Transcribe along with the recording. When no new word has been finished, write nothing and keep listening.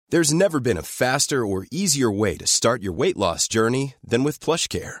There's never been a faster or easier way to start your weight loss journey than with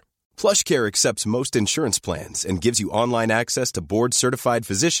PlushCare. PlushCare accepts most insurance plans and gives you online access to board-certified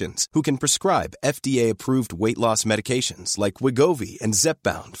physicians who can prescribe FDA-approved weight loss medications like Wegovy and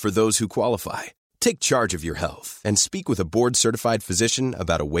Zepbound for those who qualify. Take charge of your health and speak with a board-certified physician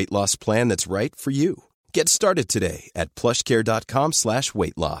about a weight loss plan that's right for you. Get started today at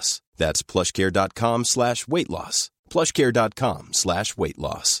plushcare.com/weight loss. That's plushcare.com/weight loss. plushcare.com/weight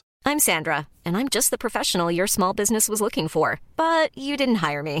loss. I'm Sandra, and I'm just the professional your small business was looking for. But you didn't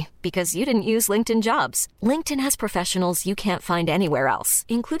hire me because you didn't use LinkedIn Jobs. LinkedIn has professionals you can't find anywhere else,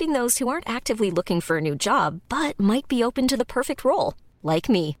 including those who aren't actively looking for a new job, but might be open to the perfect role, like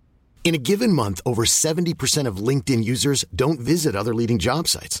me. In a given month, over 70% of LinkedIn users don't visit other leading job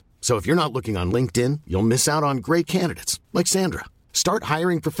sites. So if you're not looking on LinkedIn, you'll miss out on great candidates like Sandra. Start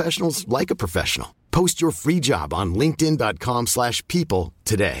hiring professionals like a professional. Post your free job on linkedin.com/people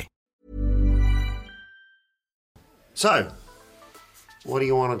today. So, what do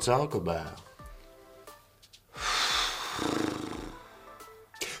you want to talk about?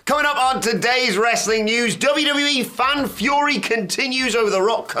 Coming up on today's wrestling news, WWE fan fury continues over the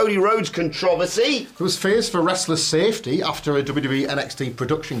Rock Cody Rhodes controversy. There was fears for wrestlers' safety after a WWE NXT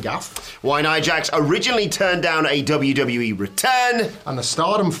production gaffe. Why Nijax originally turned down a WWE return. And the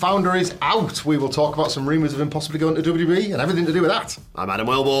Stardom founder is out. We will talk about some rumours of him possibly going to WWE and everything to do with that. I'm Adam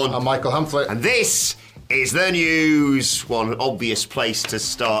Wilborn. I'm Michael Hamflett. And this is the news. One obvious place to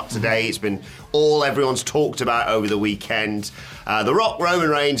start today. It's been all everyone's talked about over the weekend. The Rock, Roman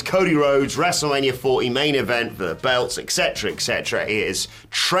Reigns, Cody Rhodes, WrestleMania 40 main event for the belts, etc., etc. It has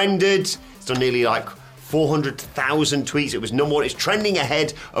trended. It's done nearly like 400,000 tweets. It was number one. It's trending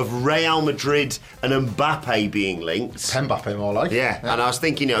ahead of Real Madrid and Mbappe being linked. Mbappe more like. Yeah, and I was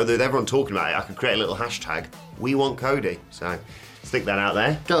thinking, with everyone talking about it, I could create a little hashtag, We Want Cody. So stick that out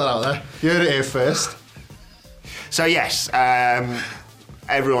there. Get that out there. You heard it here first. So yes,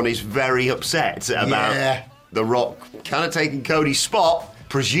 everyone is very upset about The Rock kind of taking Cody's spot,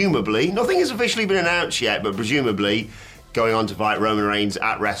 presumably. Nothing has officially been announced yet, but presumably going on to fight Roman Reigns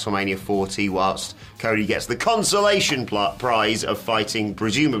at WrestleMania 40, whilst Cody gets the consolation prize of fighting,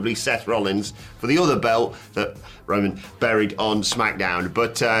 presumably, Seth Rollins for the other belt that Roman buried on SmackDown.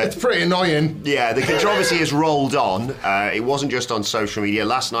 But it's pretty annoying. Yeah, the controversy has rolled on. It wasn't just on social media.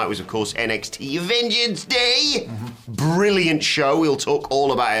 Last night was, of course, NXT Vengeance Day. Mm-hmm. Brilliant show. We'll talk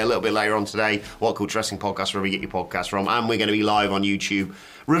all about it a little bit later on today. What Culture Wrestling Podcast, wherever you get your podcast from. And we're going to be live on YouTube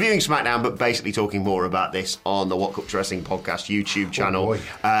reviewing SmackDown, but basically talking more about this on the What Culture Wrestling Podcast YouTube channel.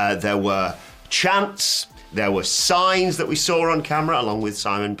 There were chants, there were signs that we saw on camera, along with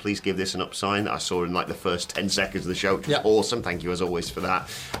Simon, please give this an up sign that I saw in like the first 10 seconds of the show, which was awesome. Thank you as always for that.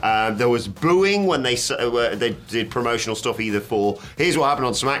 There was booing when they did promotional stuff, either for here's what happened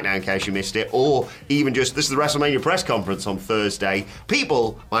on SmackDown in case you missed it, or even just this is the WrestleMania press conference on Thursday.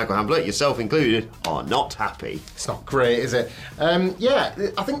 People, Michael Hamblett, yourself included, are not happy. It's not great, is it?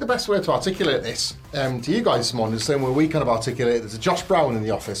 I think the best way to articulate this to you guys this morning is the same way we kind of articulated. There's a Josh Brown in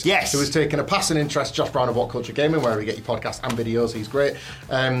the office. Yes. Who was taking a passing interest, Josh Brown of What Culture Gaming, where we get your podcast and videos. He's great.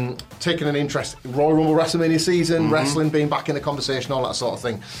 Taking an interest in Royal Rumble WrestleMania season, wrestling, being back in the conversation, all that sort of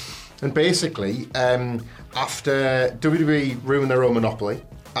thing. And basically, after WWE ruined their own monopoly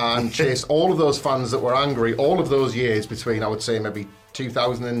and chased all of those fans that were angry all of those years between, I would say, maybe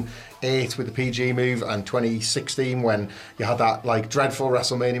 2008 with the PG move and 2016 when you had that like dreadful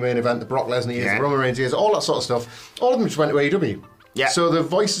WrestleMania main event, the Brock Lesnar years, the Roman Reigns years, all that sort of stuff, all of them just went to AEW. Yeah. So the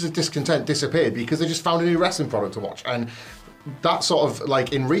voices of discontent disappeared because they just found a new wrestling product to watch. And that sort of,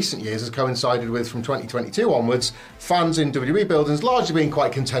 like, in recent years has coincided with, from 2022 onwards, fans in WWE buildings largely being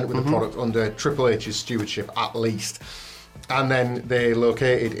quite content with the product under Triple H's stewardship, at least. And then they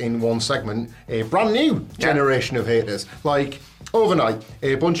located in one segment a brand new generation of haters. Like, overnight,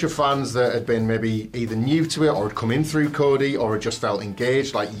 a bunch of fans that had been maybe either new to it or had come in through Cody or had just felt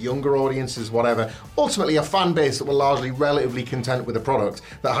engaged, like younger audiences, whatever. Ultimately, a fan base that were largely relatively content with the product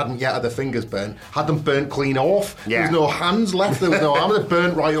that hadn't yet had their fingers burnt, had them burnt clean off. Yeah. There was no hands left, there was no arms, they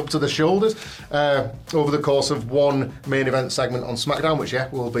burnt right up to the shoulders over the course of one main event segment on SmackDown, which,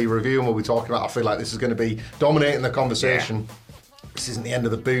 we'll be reviewing, we'll be talking about. I feel like this is going to be dominating the conversation. Yeah. This isn't the end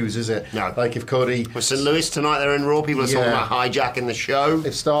of the booze, is it? No. Like if Cody... With St. Louis tonight, they're in Raw. People are talking about hijacking the show.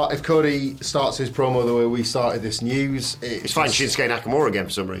 If Cody starts his promo the way we started this news... He's fighting Shinsuke Nakamura again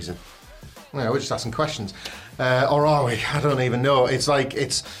for some reason. Yeah, we're just asking questions. Or are we? I don't even know. It's like,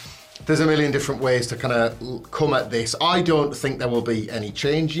 there's a million different ways to kind of come at this. I don't think there will be any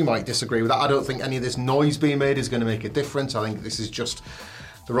change. You might disagree with that. I don't think any of this noise being made is going to make a difference. I think this is just...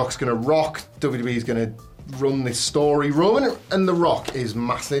 The Rock's going to rock. WWE is going to run this story. Roman and The Rock is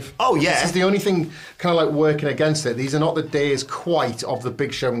massive. Oh, yeah. This is the only thing kind of like working against it. These are not the days quite of the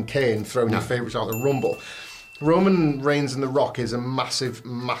Big Show and Kane throwing your favourites out of the Rumble. Roman Reigns and The Rock is a massive,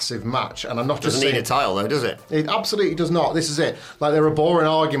 massive match, and I'm not just saying... Doesn't need a title, though, does it? It absolutely does not. This is it. Like, there are boring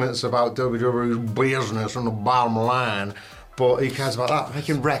arguments about WWE's business and the bottom line, but who cares about that?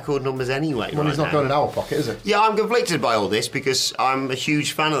 Making record numbers anyway. Money's not going in our pocket, is it? Yeah, I'm conflicted by all this because I'm a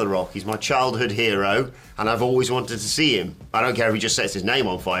huge fan of The Rock. He's my childhood hero, and I've always wanted to see him. I don't care if he just sets his name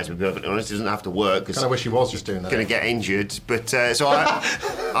on fire, to be perfectly honest. He doesn't have to work. I kind of wish he was just doing that. Going to get injured. But so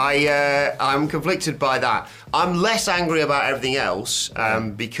I'm conflicted by that. I'm less angry about everything else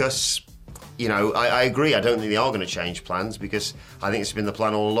because, you know, I agree. I don't think they are going to change plans because I think it's been the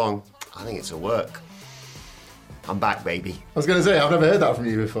plan all along. I think it's a work. I'm back, baby. I was going to say, I've never heard that from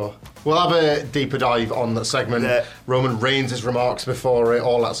you before. We'll have a deeper dive on that segment. Roman Reigns' remarks before it,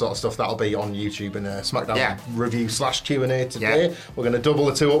 all that sort of stuff. That'll be on YouTube in a SmackDown review / Q&A today. Yeah. We're going to double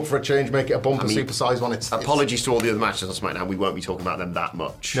the two up for a change, make it a bumper supersized one. Apologies to all the other matches on SmackDown. We won't be talking about them that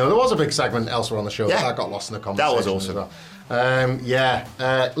much. No, there was a big segment elsewhere on the show. Yeah. That got lost in the conversation. That was awesome.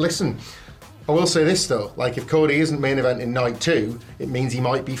 Listen, I will say this though, like if Cody isn't main event in night 2, it means he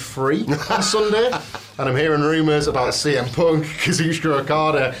might be free on Sunday. And I'm hearing rumours about CM Punk, Kazuchika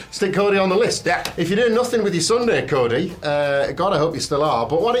Okada. Stick Cody on the list. Yeah. If you're doing nothing with your Sunday, Cody, God, I hope you still are.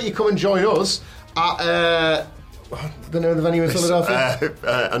 But why don't you come and join us at the name of the venue in Philadelphia?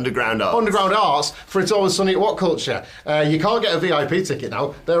 Underground Arts. Underground Arts for It's Always Sunny at What Culture. You can't get a VIP ticket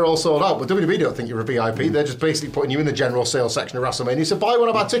now. They're all sold out. But WWE don't think you're a VIP. They're just basically putting you in the general sales section of WrestleMania. So buy one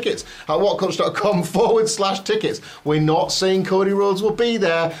of our tickets at whatculture.com/tickets. We're not saying Cody Rhodes will be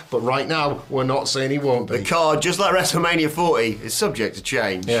there, but right now we're not saying he won't be. The card, just like WrestleMania 40, is subject to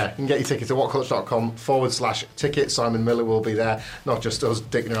change. Yeah, you can get your tickets at whatculture.com/tickets. Simon Miller will be there. Not just us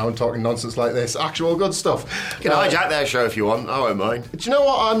dicking around talking nonsense like this. Actual good stuff. You can hijack their show if you want. I won't mind. Do you know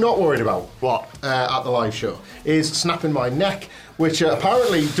what I'm not worried about? What? At the live show is snapping my neck, which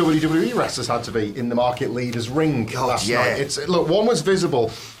apparently WWE wrestlers had to be in the market leader's ring last night. Look, one was visible,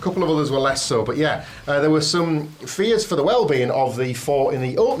 a couple of others were less so, but there were some fears for the well-being of the four in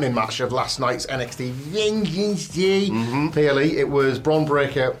the opening match of last night's NXT Vengeance Day. Clearly, it was Bron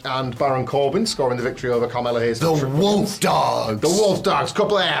Breakker and Baron Corbin scoring the victory over Carmelo Hayes. The Wolf Dogs! The Wolf Dogs,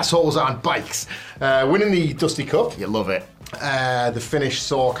 couple of assholes on bikes, winning the Dusty Cup. You love it. The finish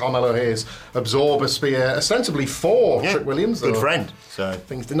saw Carmelo Hayes absorb a spear, ostensibly for Trick Williams. Good friend. So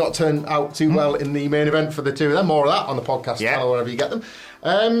things did not turn out too well in the main event for the two of them. More of that on the podcast channel, wherever you get them.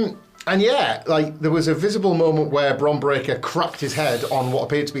 And there was a visible moment where Bron Breakker cracked his head on what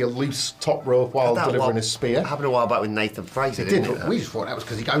appeared to be a loose top rope while delivering his spear. It happened a while back with Nathan Fraser, didn't it? We just thought that was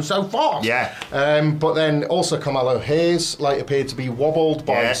because he goes so fast. Yeah. But then also Carmelo Hayes appeared to be wobbled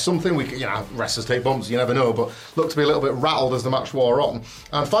by something. Wrestlers take bumps, you never know, but looked to be a little bit rattled as the match wore on.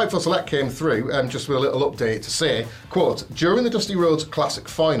 And Fight for Select came through just with a little update to say, quote, during the Dusty Rhodes Classic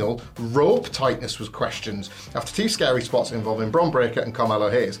final, rope tightness was questioned after two scary spots involving Bron Breakker and Carmelo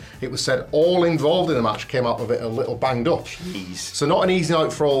Hayes. It was said all involved in the match came out of it a little banged up. Jeez. So not an easy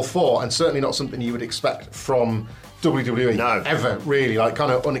night for all four, and certainly not something you would expect from WWE. No. Ever, really.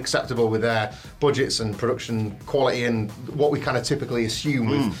 Kind of unacceptable with their budgets and production quality and what we kind of typically assume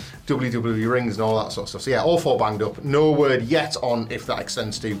with WWE rings and all that sort of stuff. So all four banged up. No word yet on if that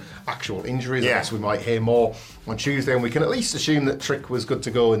extends to actual injuries. I guess we might hear more on Tuesday, and we can at least assume that Trick was good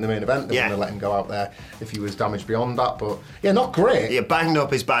to go in the main event. They're going to let him go out there if he was damaged beyond that. But not great. Yeah, banged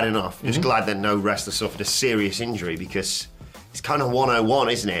up is bad enough. Just glad that no wrestler suffered a serious injury because it's kind of 101,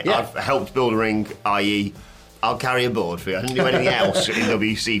 isn't it? Yeah. I've helped build a ring, i.e. I'll carry a board for you. I didn't do anything else in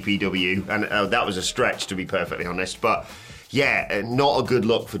WCPW, and that was a stretch, to be perfectly honest. But not a good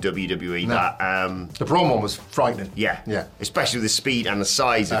look for WWE. No. That the Braun one was frightening. Yeah, especially with the speed and the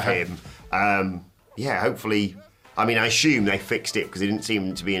size of him. Hopefully. I mean, I assume they fixed it because it didn't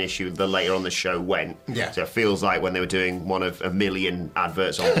seem to be an issue the later on the show went. Yeah. So it feels like when they were doing one of a million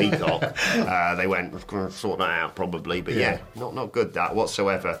adverts on Peacock, they went, we're going to sort that out probably. But not good that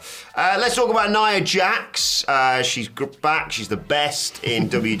whatsoever. Let's talk about Nia Jax. She's back. She's the best in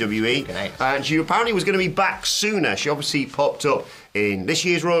WWE. And she apparently was going to be back sooner. She obviously popped up in this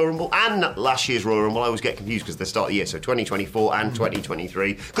year's Royal Rumble and last year's Royal Rumble. I always get confused because they start the year, so 2024 and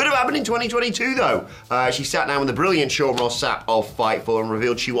 2023. Could have happened in 2022 though. She sat down with the brilliant Sean Ross Sapp of Fightful and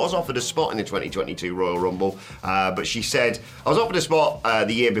revealed she was offered a spot in the 2022 Royal Rumble, but she said, I was offered a spot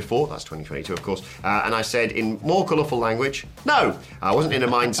the year before, that's 2022 of course, and I said in more colourful language, no, I wasn't in a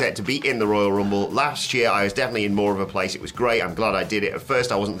mindset to be in the Royal Rumble. Last year I was definitely in more of a place. It was great, I'm glad I did it. At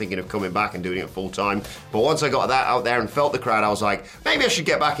first I wasn't thinking of coming back and doing it full time, but once I got that out there and felt the crowd, I was like, like, maybe I should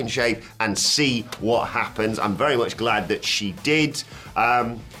get back in shape and see what happens. I'm very much glad that she did.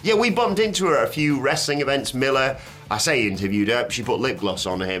 We bumped into her at a few wrestling events. Miller, I say interviewed her, she put lip gloss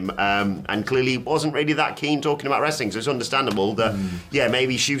on him, and clearly wasn't really that keen talking about wrestling, so it's understandable that,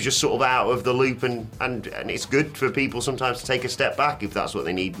 maybe she was just sort of out of the loop, and it's good for people sometimes to take a step back if that's what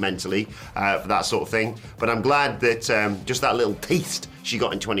they need mentally for that sort of thing. But I'm glad that just that little taste she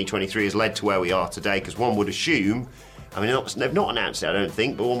got in 2023 has led to where we are today, because one would assume, they've not announced it, I don't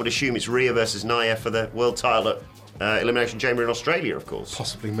think, but one would assume it's Rhea versus Nia for the world title at Elimination Chamber in Australia, of course.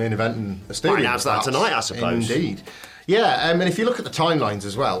 Possibly main event in a stadium. Might announce that tonight, I suppose. Indeed. Yeah, and if you look at the timelines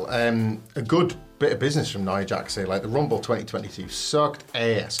as well, a good bit of business from Nia Jax here. Like the Rumble 2022 sucked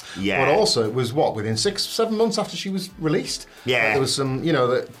ass. Yeah. But also it was within 6-7 months after she was released. Yeah. There was some,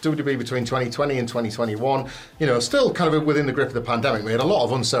 the WWE between 2020 and 2021, still kind of within the grip of the pandemic. We had a lot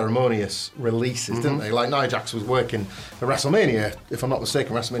of unceremonious releases, didn't they? Like Nia Jax was working at WrestleMania, if I'm not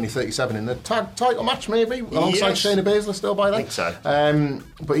mistaken, WrestleMania 37 in the tag title match maybe, alongside Shayna Baszler still by then. I think so.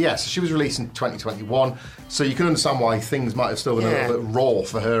 But yeah, so she was released in 2021. So you can understand why things might have still been a little bit raw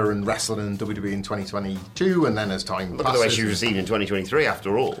for her and wrestling in WWE in 2022, and then as time Look at the way she was received in 2023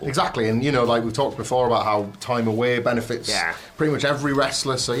 after all. Exactly, and like we've talked before about how time away benefits pretty much every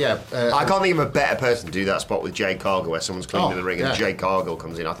wrestler, so I can't think of a better person to do that spot with Jade Cargill, where someone's cleaning the ring and Jade Cargill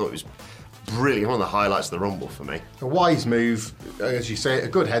comes in. I thought it was brilliant, one of the highlights of the Rumble for me. A wise move, as you say, a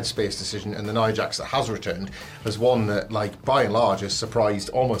good headspace decision, and the Nia Jax that has returned has one that, like, by and large, has surprised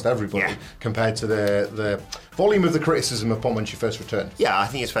almost everybody compared to the volume of the criticism upon when she first returned. Yeah, I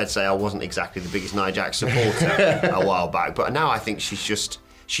think it's fair to say I wasn't exactly the biggest Nia Jax supporter a while back, but now I think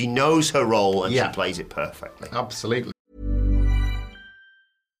she knows her role and she plays it perfectly. Absolutely.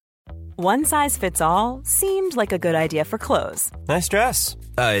 One size fits all seemed like a good idea for clothes. Nice dress.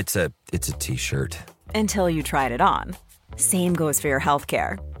 It's a t-shirt. Until you tried it on. Same goes for your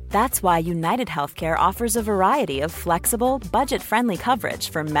healthcare. That's why United Healthcare offers a variety of flexible, budget-friendly coverage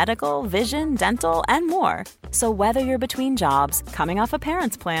for medical, vision, dental, and more. So whether you're between jobs, coming off a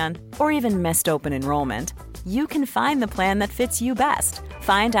parent's plan, or even missed open enrollment, you can find the plan that fits you best.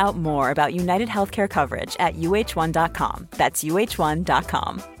 Find out more about United Healthcare coverage at uh1.com. That's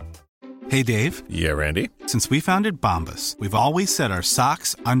uh1.com. Hey, Dave. Yeah, Randy. Since we founded Bombas, we've always said our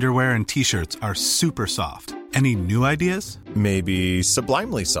socks, underwear, and T-shirts are super soft. Any new ideas? Maybe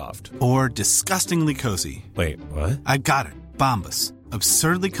sublimely soft. Or disgustingly cozy. Wait, what? I got it. Bombas.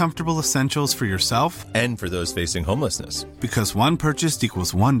 Absurdly comfortable essentials for yourself and for those facing homelessness. Because one purchased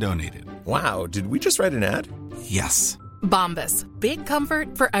equals one donated. Wow, did we just write an ad? Yes. Bombas. Big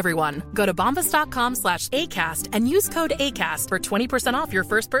comfort for everyone. Go to bombas.com/ACAST and use code ACAST for 20% off your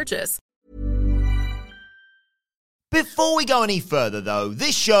first purchase. Before we go any further, though,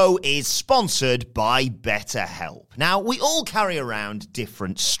 this show is sponsored by BetterHelp. Now, we all carry around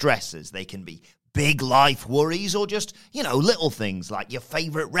different stressors. They can be big life worries or just, little things like your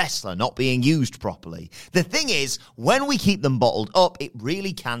favourite wrestler not being used properly. The thing is, when we keep them bottled up, it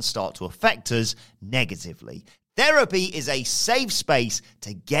really can start to affect us negatively. Therapy is a safe space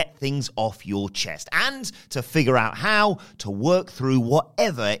to get things off your chest and to figure out how to work through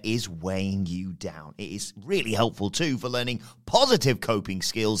whatever is weighing you down. It is really helpful too for learning positive coping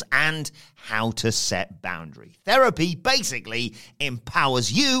skills and how to set boundaries. Therapy basically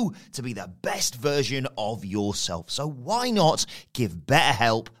empowers you to be the best version of yourself. So why not give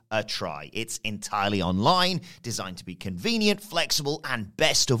BetterHelp a try? It's entirely online, designed to be convenient, flexible, and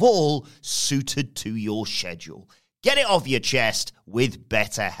best of all, suited to your schedule. Get it off your chest with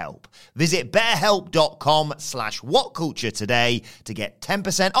BetterHelp. Visit betterhelp.com/whatculture today to get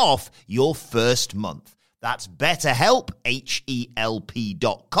 10% off your first month. That's BetterHelp,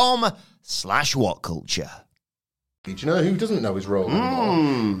 HELP.com/whatculture. Do you know who doesn't know his role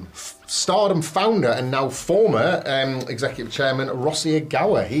anymore? Stardom founder and now former executive chairman Rossy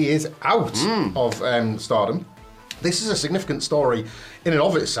Ogawa. He is out of Stardom. This is a significant story in and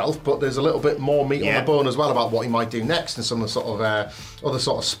of itself, but there's a little bit more meat on the bone as well about what he might do next and some of the sort of other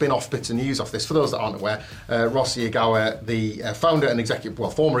sort of spin-off bits of news off this. For those that aren't aware, Rossy Ogawa, the founder and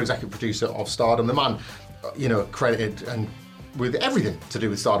former executive producer of Stardom, the man, credited and with everything to do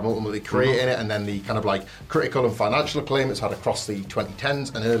with Stardom, ultimately creating it, and then the kind of like critical and financial acclaim it's had across the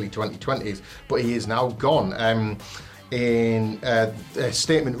 2010s and early 2020s, but he is now gone. In a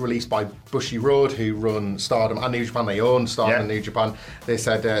statement released by Bushy Road, who run Stardom and New Japan, they own Stardom and New Japan, they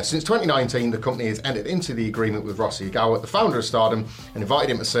said, since 2019, the company has entered into the agreement with Rossy Ogawa, the founder of Stardom, and invited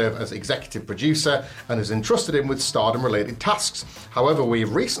him to serve as executive producer and has entrusted him with Stardom-related tasks. However, we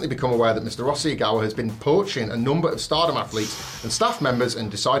have recently become aware that Mr. Rossy Ogawa has been poaching a number of Stardom athletes and staff members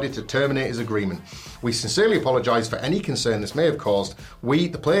and decided to terminate his agreement. We sincerely apologise for any concern this may have caused. We,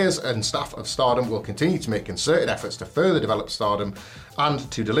 the players and staff of Stardom, will continue to make concerted efforts to further develop Stardom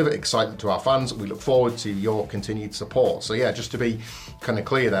and to deliver excitement to our fans. We look forward to your continued support. So yeah, just to be kind of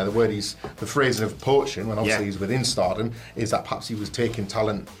clear there, the phrasing of poaching, when obviously he's within Stardom, is that perhaps he was taking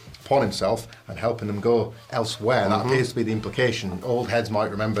talent upon himself and helping them go elsewhere. That appears to be the implication. Old heads might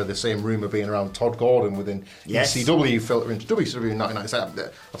remember the same rumour being around Todd Gordon within ECW filter into WCW in 1997.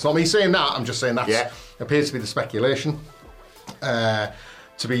 That's not me saying that, I'm just saying that appears to be the speculation.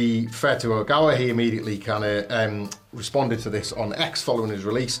 To be fair to Ogawa, he immediately kind of responded to this on X following his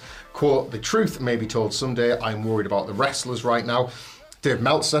release. Quote, "The truth may be told someday. I'm worried about the wrestlers right now." Dave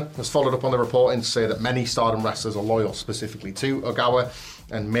Meltzer has followed up on the reporting to say that many Stardom wrestlers are loyal specifically to Ogawa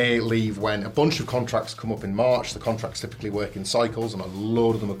and may leave when a bunch of contracts come up in March. The contracts typically work in cycles and a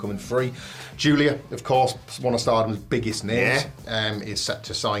load of them are coming free. Julia, of course, one of Stardom's biggest names, is set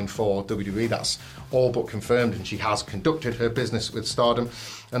to sign for WWE. That's all but confirmed, and she has conducted her business with Stardom.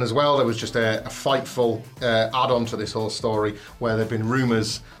 And as well, there was just a fightful add-on to this whole story where there had been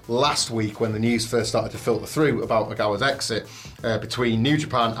rumours last week when the news first started to filter through about Ogawa's exit between New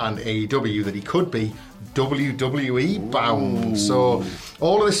Japan and AEW that he could be WWE bound. So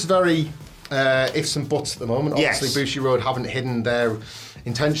all of this is very ifs and buts at the moment. Obviously, Bushiroad haven't hidden their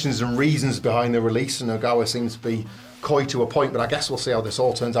intentions and reasons behind the release, and Ogawa seems to be coy to a point, but I guess we'll see how this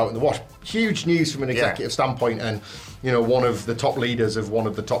all turns out in the wash. Huge news from an executive standpoint, and one of the top leaders of one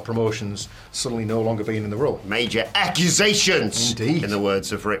of the top promotions suddenly no longer being in the role. Major accusations, indeed, in the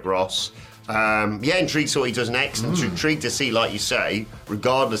words of Rick Ross. Intrigued to see what he does next. And intrigued to see, like you say,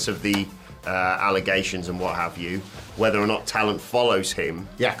 regardless of the allegations and what have you, whether or not talent follows him.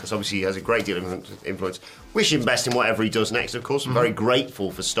 Because obviously he has a great deal of influence. Wish him best in whatever he does next. Of course, I'm very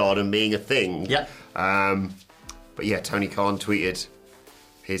grateful for Stardom being a thing. But yeah, Tony Khan tweeted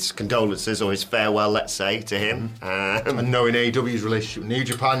his condolences, or his farewell, let's say, to him. And knowing AEW's relationship with New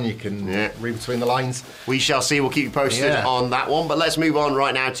Japan, you can read between the lines. We shall see. We'll keep you posted on that one. But let's move on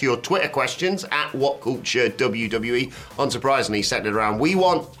right now to your Twitter questions at WhatCultureWWE. Unsurprisingly, centred around We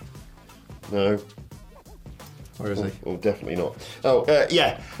Want... No. Where is he? Oh, definitely not.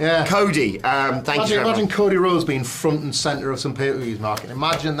 Cody. Imagine Cody Rhodes being front and centre of some pay-per-views market.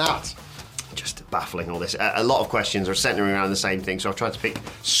 Imagine that. Just baffling, all this. A lot of questions are centering around the same thing, so I've tried to pick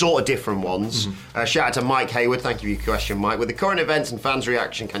sort of different ones. Shout out to Mike Hayward. Thank you for your question, Mike. With the current events and fans'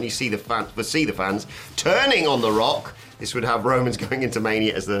 reaction, can you see the fans turning on The Rock? This would have Roman's going into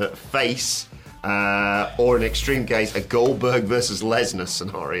Mania as the face, or in extreme case, a Goldberg versus Lesnar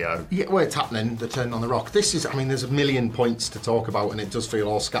scenario. Yeah, well, it's happening, the turn on The Rock. This is, there's a million points to talk about, and it does feel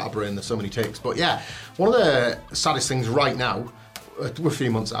all scatterbrained, there's so many takes. But yeah, one of the saddest things right now, we're a few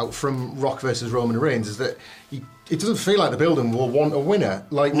months out from Rock versus Roman Reigns, is that it doesn't feel like the building will want a winner.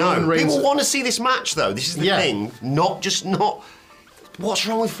 Roman Reigns, people want to see this match, though. This is the thing. Not. What's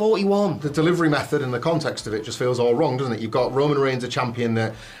wrong with 41? The delivery method and the context of it just feels all wrong, doesn't it? You've got Roman Reigns, a champion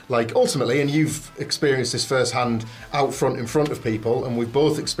that, ultimately, and you've experienced this firsthand out front in front of people, and we've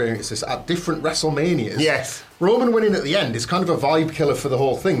both experienced this at different WrestleManias. Yes. Roman winning at the end is kind of a vibe killer for the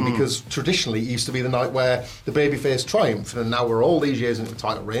whole thing, because traditionally it used to be the night where the babyface triumphed, and now we're all these years into the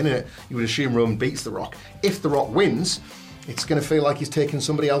title reign, and you would assume Roman beats The Rock. If The Rock wins, it's going to feel like he's taking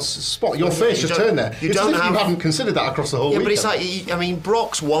somebody else's spot. Your face just turned there. You haven't considered that across the whole week. But it's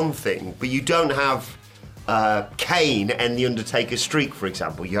Brock's one thing, but you don't have Kane and The Undertaker's streak, for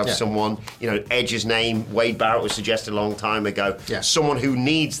example. You have someone, Edge's name, Wade Barrett was suggested a long time ago, someone who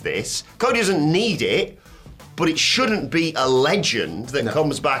needs this. Cody doesn't need it, but it shouldn't be a legend that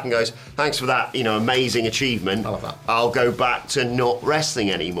comes back and goes, thanks for that, amazing achievement. I love that. I'll go back to not wrestling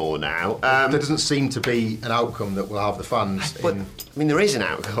anymore now. There doesn't seem to be an outcome that will have the fans there is an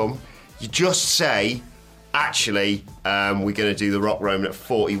outcome. You just say, actually, we're going to do The Rock Roman at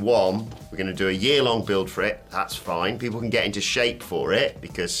 41. We're going to do a year-long build for it. That's fine. People can get into shape for it,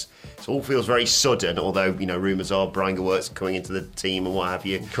 because it all feels very sudden, although, rumours are Brian Gewirtz coming into the team and what have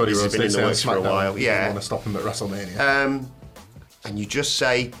you. Cody Rhodes has been in the works for a while. Yeah. Want to stop him at WrestleMania. And you just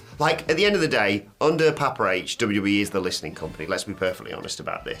say, at the end of the day, under Papa H, WWE is the listening company. Let's be perfectly honest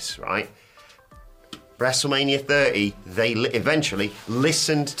about this, right? WrestleMania 30, they eventually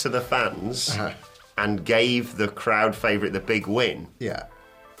listened to the fans and gave the crowd favourite the big win. Yeah.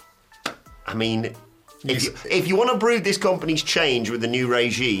 If you want to brew this company's change with the new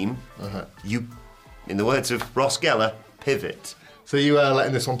regime, you, in the words of Ross Geller, pivot. So you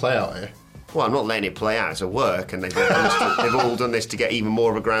letting this one play out, are you? Well, I'm not letting it play out. It's a work, and they've all done this to get even more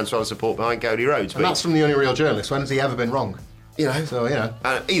of a groundswell of support behind Cody Rhodes. And that's from the only real journalist. When has he ever been wrong? So,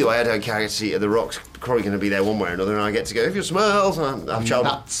 either way, I don't care. The Rock's probably going to be there one way or another, and I get to go, if you smell,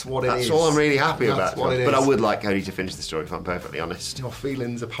 that's what it is. That's all I'm really happy about. What it but is. I would like Cody to finish the story, if I'm perfectly honest. Your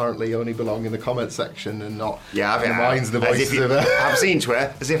feelings apparently only belong in the comment section and not in the minds, the as voices if of I've seen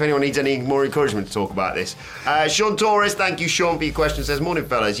Twitter, as if anyone needs any more encouragement to talk about this. Sean Torres, thank you, Sean, for your question. Says, morning,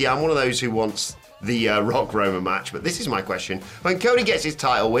 fellas. Yeah, I'm one of those who wants the Rock Roman match, but this is my question. When Cody gets his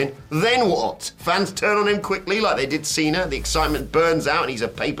title win, then what? Fans turn on him quickly like they did Cena, the excitement burns out and he's a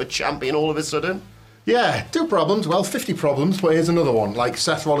paper champion all of a sudden? Yeah, 2 problems. Well, 50 problems, but here's another one. Like,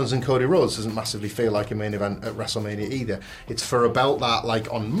 Seth Rollins and Cody Rhodes doesn't massively feel like a main event at WrestleMania either. It's for a belt that,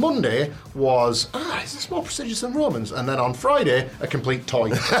 like, on Monday was, is this more prestigious than Roman's? And then on Friday, a complete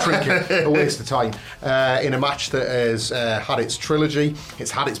toy, a trinket, a waste of time. In a match that has had its trilogy, it's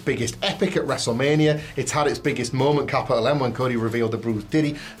had its biggest epic at WrestleMania, it's had its biggest moment, capital M, when Cody revealed the bruised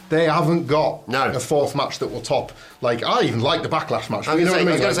Diddy. They haven't got a 4th match that will top. Like, I even like the Backlash match. I was going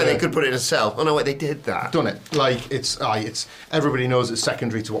to say they could put it in a cell. Oh no, wait, they did that. Done it. Like, it's everybody knows it's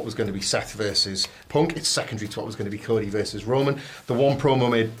secondary to what was going to be Seth versus Punk. It's secondary to what was going to be Cody versus Roman. The one promo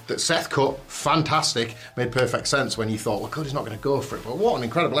made that Seth cut, fantastic, made perfect sense when you thought, well, Cody's not going to go for it. But what an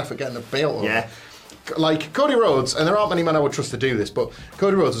incredible effort getting the belt over. Yeah. Like, Cody Rhodes, and there aren't many men I would trust to do this, but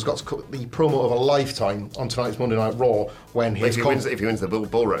Cody Rhodes has got to cut the promo of a lifetime on tonight's Monday Night Raw when his... If he wins the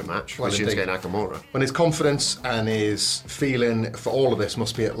Bull Rope match, with Shinsuke Nakamura. When his confidence and his feeling for all of this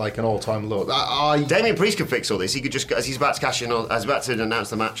must be at, like, an all-time low. Damien Priest could fix all this. He could just, as he's about to cash in, as about to announce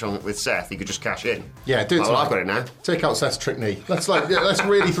the match with Seth, he could just cash in. Yeah, do it. Well, I've got it now. Take out Seth's trick knee. Let's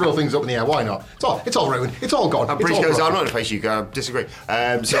really throw things up in the air. Why not? It's all ruined. It's all gone. And Priest goes, I'm not going to face you. I disagree.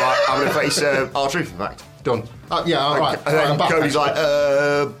 So I'm going to face R-Truth, in fact. Done. Yeah, all right. And then Cody's like,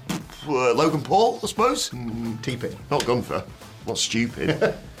 Logan Paul, I suppose? T-Pin. Not Gunther. Not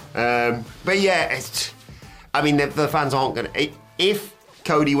stupid. But yeah, I mean, the fans aren't going to... If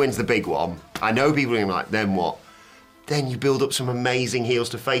Cody wins the big one, I know people are going to be like, then what? Then you build up some amazing heels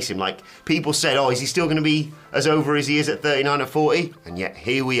to face him. Like, people said, is he still going to be as over as he is at 39 or 40? And yet,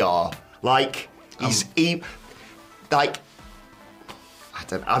 here we are. Like,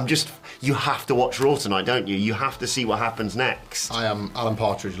 you have to watch Raw tonight, don't you? You have to see what happens next. I am Alan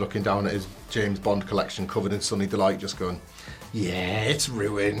Partridge looking down at his James Bond collection covered in Sunny Delight, just going, yeah, it's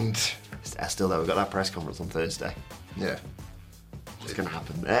ruined. Still, though, we've got that press conference on Thursday. Yeah. What's going to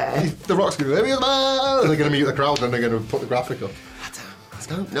happen there? The Rock's going to be, they're going to mute the crowd and they're going to put the graphic up. I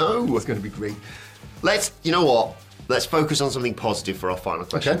don't know. It's going to be great. You know what? Let's focus on something positive for our final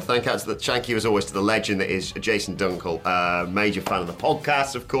question. Okay. Thank you as always to the legend that is Jason Dunkel, major fan of the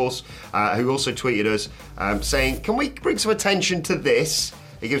podcast, of course, who also tweeted us saying, can we bring some attention to this?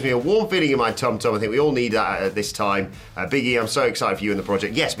 It gives me a warm feeling in my tum-tum. I think we all need that at this time. Big E, I'm so excited for you and the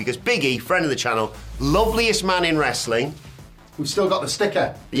project. Yes, because Big E, friend of the channel, loveliest man in wrestling. We've still got the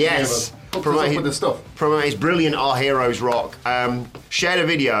sticker. Yes. With the stuff. Promote his brilliant Our Heroes Rock. Shared a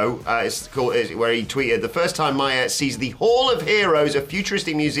video where he tweeted, the first time Maya sees the Hall of Heroes, a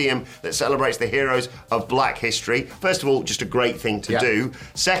futuristic museum that celebrates the heroes of black history. First of all, just a great thing to do.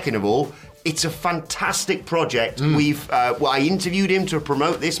 Second of all, it's a fantastic project. I interviewed him to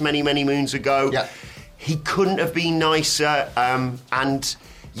promote this many, many moons ago. Yeah. He couldn't have been nicer, and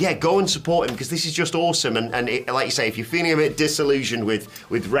yeah, go and support him because this is just awesome. And like you say, if you're feeling a bit disillusioned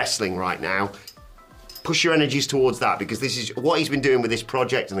with wrestling right now, push your energies towards that because this is what he's been doing with this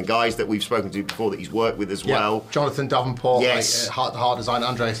project and the guys that we've spoken to before that he's worked with as well. Jonathan Davenport, yes. Heart to Heart Design,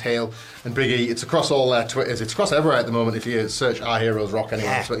 Andreas Hale and Big E. It's across all their Twitters. It's across everywhere at the moment. If you search Our Heroes Rock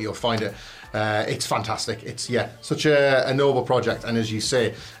anywhere on Twitter, you'll find it. It's fantastic. It's such a noble project, and as you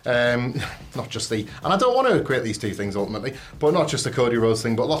say, not just and I don't want to equate these two things ultimately, but not just the Cody Rhodes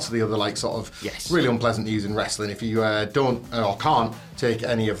thing, but lots of the other really unpleasant news in wrestling. If you don't or can't take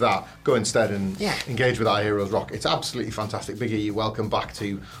any of that, go instead and engage with Our Heroes Rock. It's absolutely fantastic. Big E, you're welcome back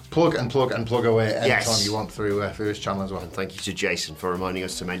to plug away anytime you want through his channel as well. And thank you to Jason for reminding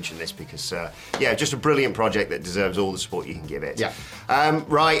us to mention this because just a brilliant project that deserves all the support you can give it.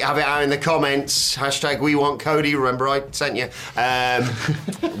 Right, have it out in the comments. #we want Cody. Remember I sent you.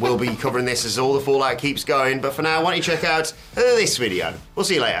 We'll be covering this as all the fallout keeps going, but for now why don't you check out this video. We'll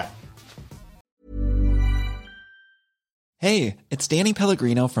see you later. Hey, it's Danny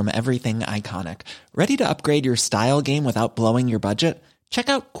Pellegrino from Everything Iconic. Ready to upgrade your style game without blowing your budget? Check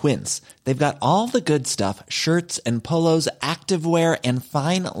out Quince. They've got all the good stuff, shirts and polos, activewear and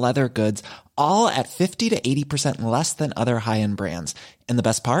fine leather goods, all at 50 to 80% less than other high-end brands. And the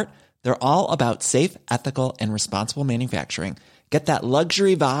best part? They're all about safe, ethical, and responsible manufacturing. Get that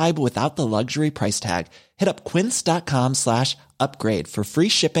luxury vibe without the luxury price tag. Hit up quince.com/upgrade for free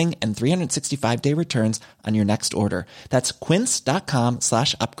shipping and 365-day returns on your next order. That's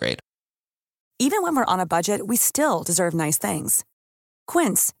quince.com/upgrade. Even when we're on a budget, we still deserve nice things.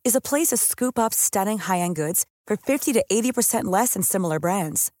 Quince is a place to scoop up stunning high-end goods for 50 to 80% less than similar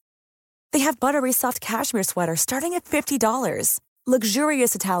brands. They have buttery soft cashmere sweaters starting at $50,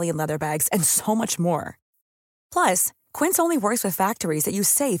 luxurious Italian leather bags, and so much more. Plus, Quince only works with factories that use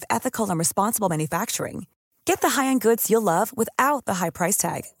safe, ethical, and responsible manufacturing. Get the high-end goods you'll love without the high price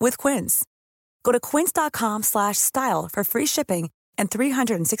tag with Quince. Go to quince.com/style for free shipping and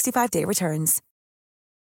 365-day returns.